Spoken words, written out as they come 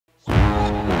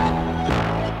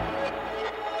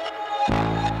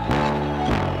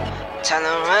Tell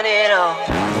them run it all.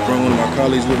 I brought one of my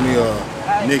colleagues with me,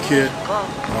 Nick here.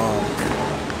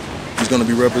 He's going to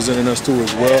be representing us too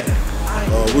as well.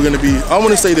 We're going to be, I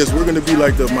want to say this, we're going to be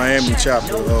like the Miami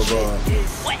chapter of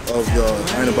the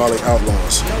Anabolic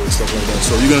Outlaws and stuff like that.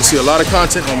 So you're going to see a lot of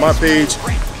content on my page,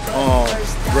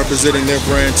 representing their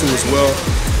brand too as well.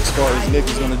 As far as Nick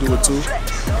is going to do it too.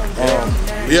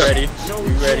 Yeah. Ready?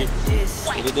 We ready?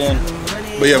 Get it in.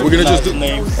 But yeah, we're gonna just do.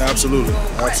 Names. Absolutely,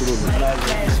 absolutely.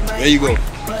 There you go.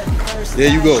 There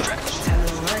you go.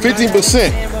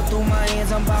 15%.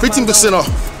 15% off.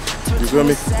 You feel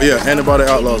me? But yeah, Anabolic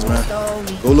Outlaws, man.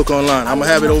 Go look online. I'm gonna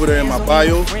have it over there in my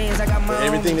bio.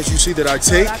 Everything that you see that I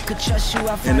take,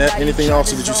 and anything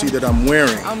also that you see that I'm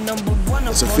wearing,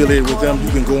 it's affiliated with them. You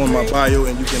can go on my bio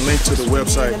and you can link to the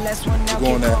website to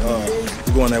go on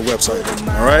that website.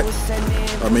 All right.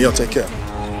 Y'all take care.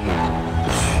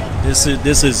 This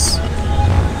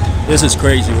is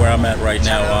crazy where I'm at right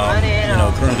now. You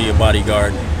know, currently a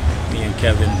bodyguard. Me and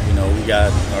Kevin, you know, we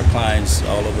got our clients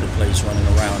all over the place running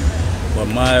around. But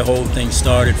my whole thing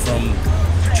started from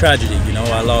tragedy. You know,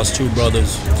 I lost 2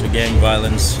 brothers to gang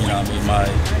violence. You know, I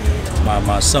mean,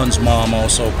 my son's mom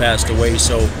also passed away.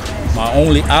 So my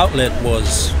only outlet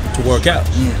was to work out.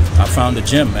 I found a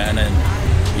gym, man,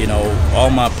 and you know,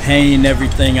 all my pain,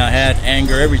 everything I had,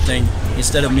 anger, everything.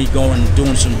 Instead of me going and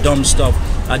doing some dumb stuff,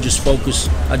 I just focused,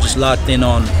 I just locked in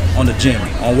on the gym,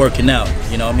 on working out.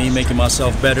 You know what I mean? Making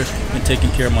myself better and taking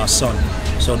care of my son.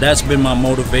 So that's been my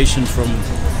motivation from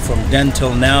then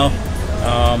till now.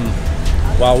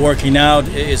 While working out,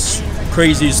 it's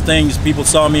craziest things. People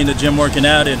saw me in the gym working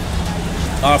out and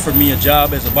offered me a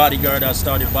job as a bodyguard. I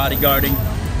started bodyguarding.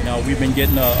 You know, we've been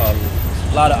getting a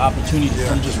lot of opportunities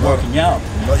from just working out.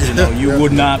 You know, you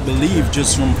would not believe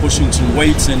just from pushing some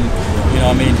weights and, you know,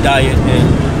 I mean, diet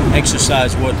and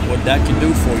exercise what that can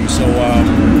do for you. So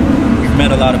we've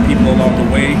met a lot of people along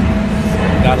the way,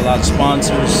 got a lot of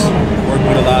sponsors, worked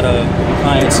with a lot of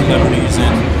client celebrities,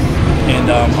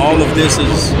 and all of this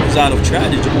is out of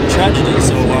tragedy.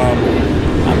 So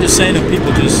I'm just saying that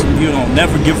people just, you know,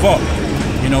 never give up.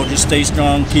 You know, just stay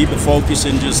strong, keep it focused,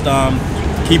 and just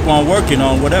keep on working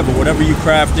on whatever you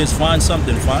craft is. Find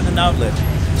something, find an outlet,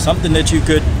 something that you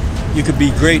could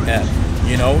be great at.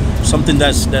 You know, something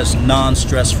that's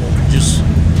non-stressful. Just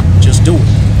do it.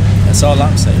 That's all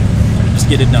I'm saying. Just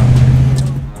get it done.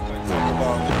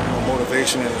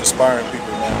 Motivation and inspiring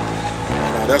people,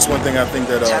 man. That's one thing I think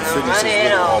that fitness is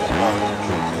really all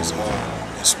about. Is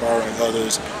inspiring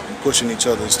others and pushing each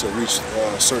other to reach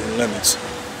certain limits.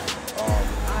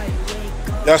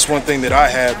 That's one thing that I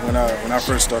had when I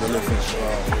first started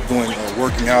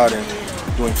working out and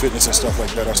doing fitness and stuff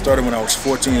like that. I started when I was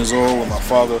 14 years old when my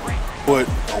father put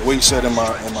a weight set in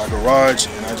my garage,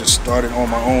 and I just started on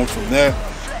my own from there.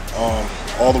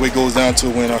 All the way goes down to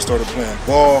when I started playing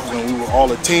ball, when we were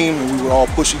all a team and we would all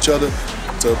push each other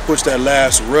to push that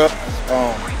last rep.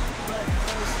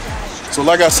 So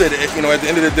like I said, you know, at the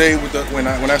end of the day, when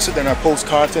I sit there and I post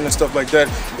content and stuff like that,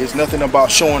 it's nothing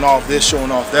about showing off this,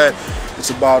 showing off that. It's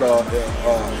about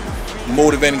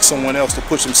motivating someone else to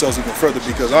push themselves even further,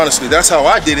 because honestly, that's how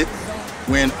I did it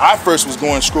when I first was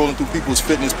scrolling through people's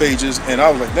fitness pages, and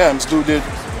I was like, damn, this dude did,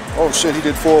 oh shit, he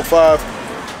did 4 or 5,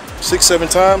 6, 7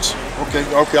 times. Okay,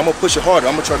 I'm gonna push it harder.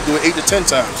 I'm gonna try to do it 8 to 10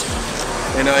 times,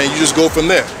 and you just go from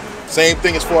there. Same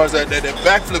thing as far as that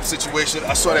backflip situation.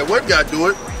 I saw that one guy do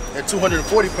it at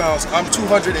 240 pounds. I'm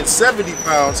 270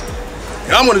 pounds,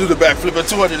 and I'm gonna do the backflip at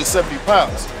 270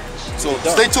 pounds. So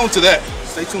stay tuned to that.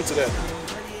 Stay tuned to that.